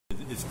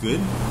It's good.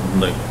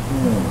 Like,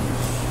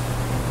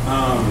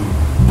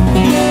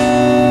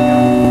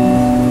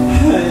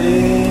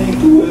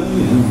 Hank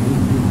Williams,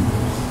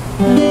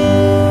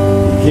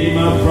 he came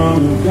out from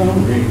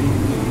Montgomery,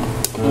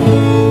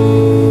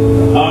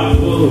 a heart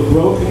full of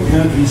broken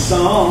country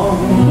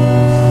songs.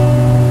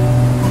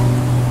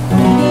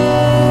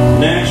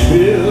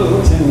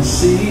 Nashville,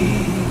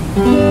 Tennessee,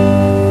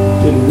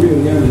 didn't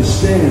really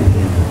understand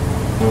him,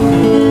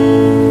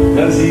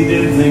 'cause he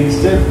did things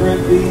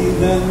differently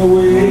than the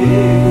way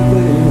that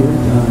they were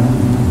done.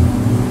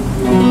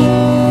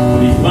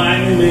 But he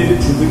finally made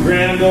it to the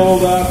Grand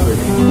Ole Opry.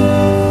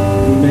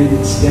 He made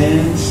it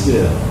stand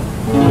still.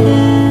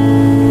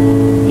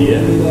 He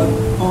ended up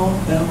on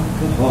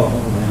alcohol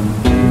and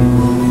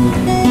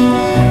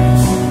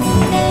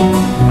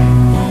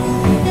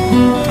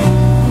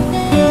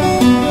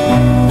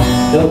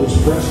Elvis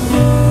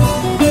Presley,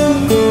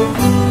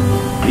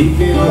 he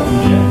came up from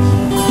Jackson.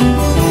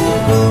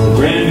 A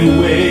brand new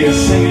way of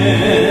singing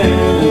and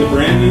a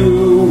brand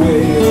new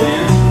way of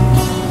dancing.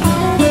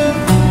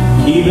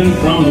 Even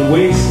from the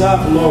waist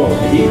up, Lord,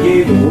 he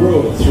gave the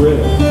world a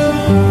thrill.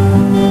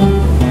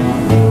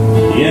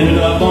 He ended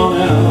up on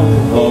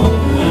alcohol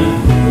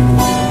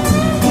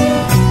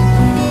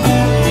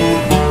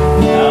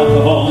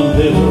and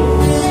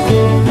pills.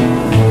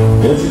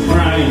 It's a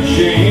crying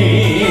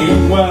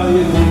shame. Well,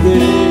 you think they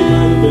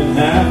might have been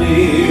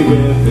happy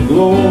with the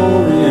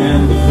glory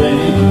and the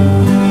fame.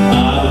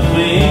 The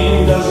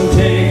fame doesn't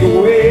take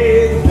away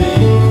the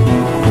pain,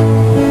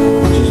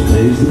 it just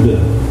pays the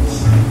bills.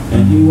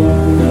 And you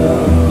wind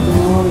up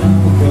on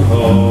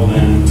alcohol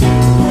and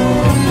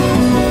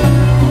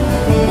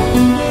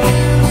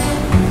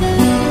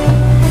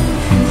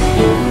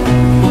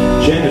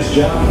Janis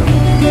Joplin,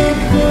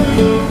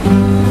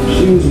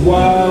 she was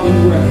wild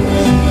and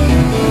reckless.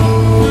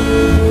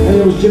 And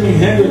there was Jimi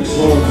Hendrix,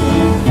 Lord,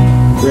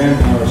 Graham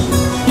Parsons.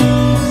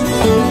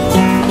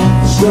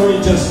 The story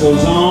just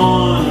goes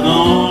on and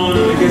on,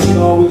 and I guess it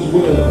always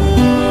will.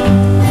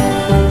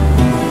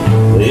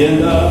 They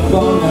end up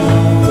on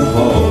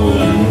alcohol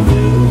and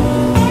pills.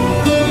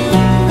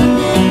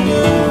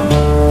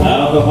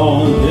 Alcohol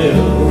and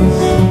pills.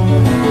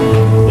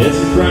 It's a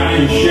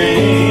crying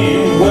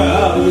shame.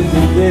 Well, you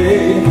think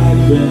they might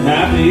have been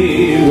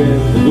happy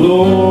with the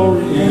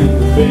glory and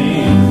the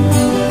fame.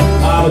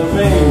 The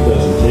fame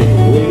doesn't take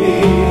away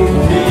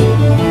the pain,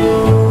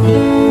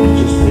 it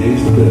just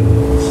pays the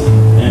bills.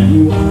 And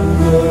you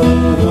wind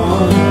up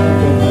on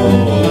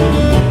alcohol.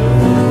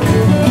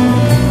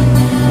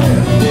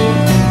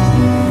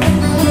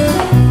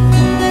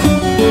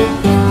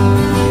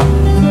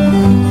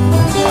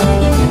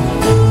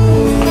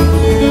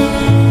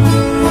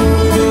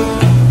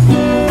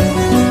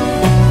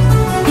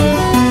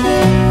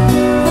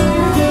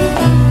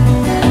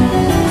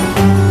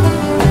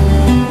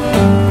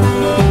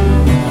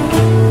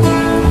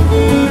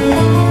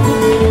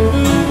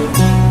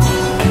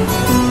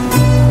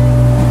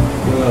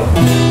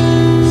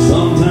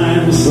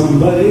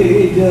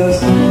 Somebody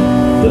just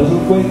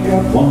doesn't wake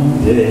up one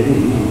day.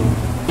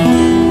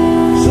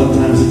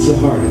 Sometimes it's a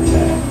heart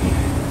attack.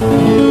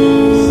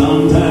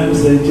 Sometimes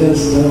they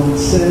just don't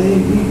say.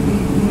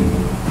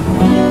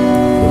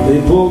 But they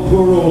pulled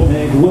poor old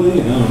Hank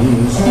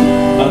Williams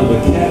out of a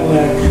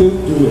Cadillac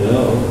Coupe de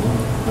Ville.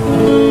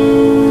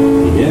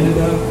 He ended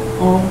up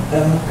on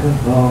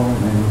alcohol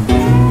and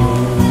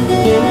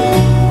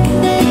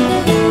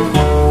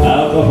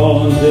alcohol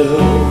and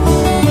pills.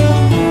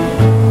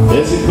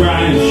 It's a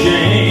crying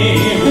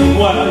shame.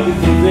 Why do you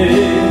think they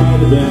might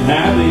have been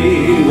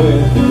happy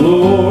with the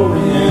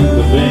glory and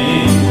the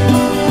fame?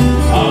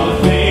 The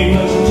fame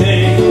doesn't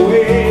take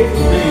away the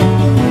pain,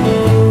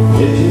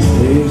 it just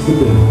pays the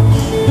bills.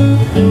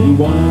 And you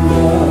wind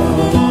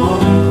up on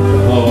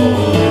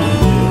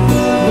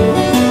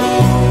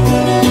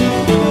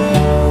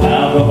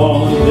alcohol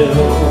and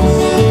pills.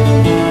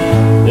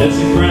 It's a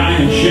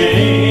crying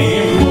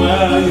shame.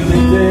 Well, you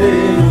think they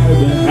might have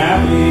been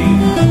happy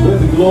with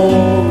the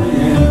glory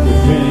and the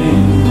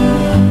fame.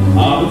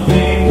 The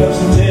fame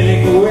doesn't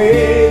take away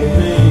the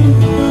pain,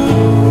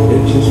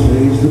 it just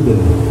pays the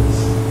bills.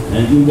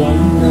 And you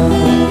wind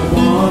up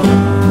on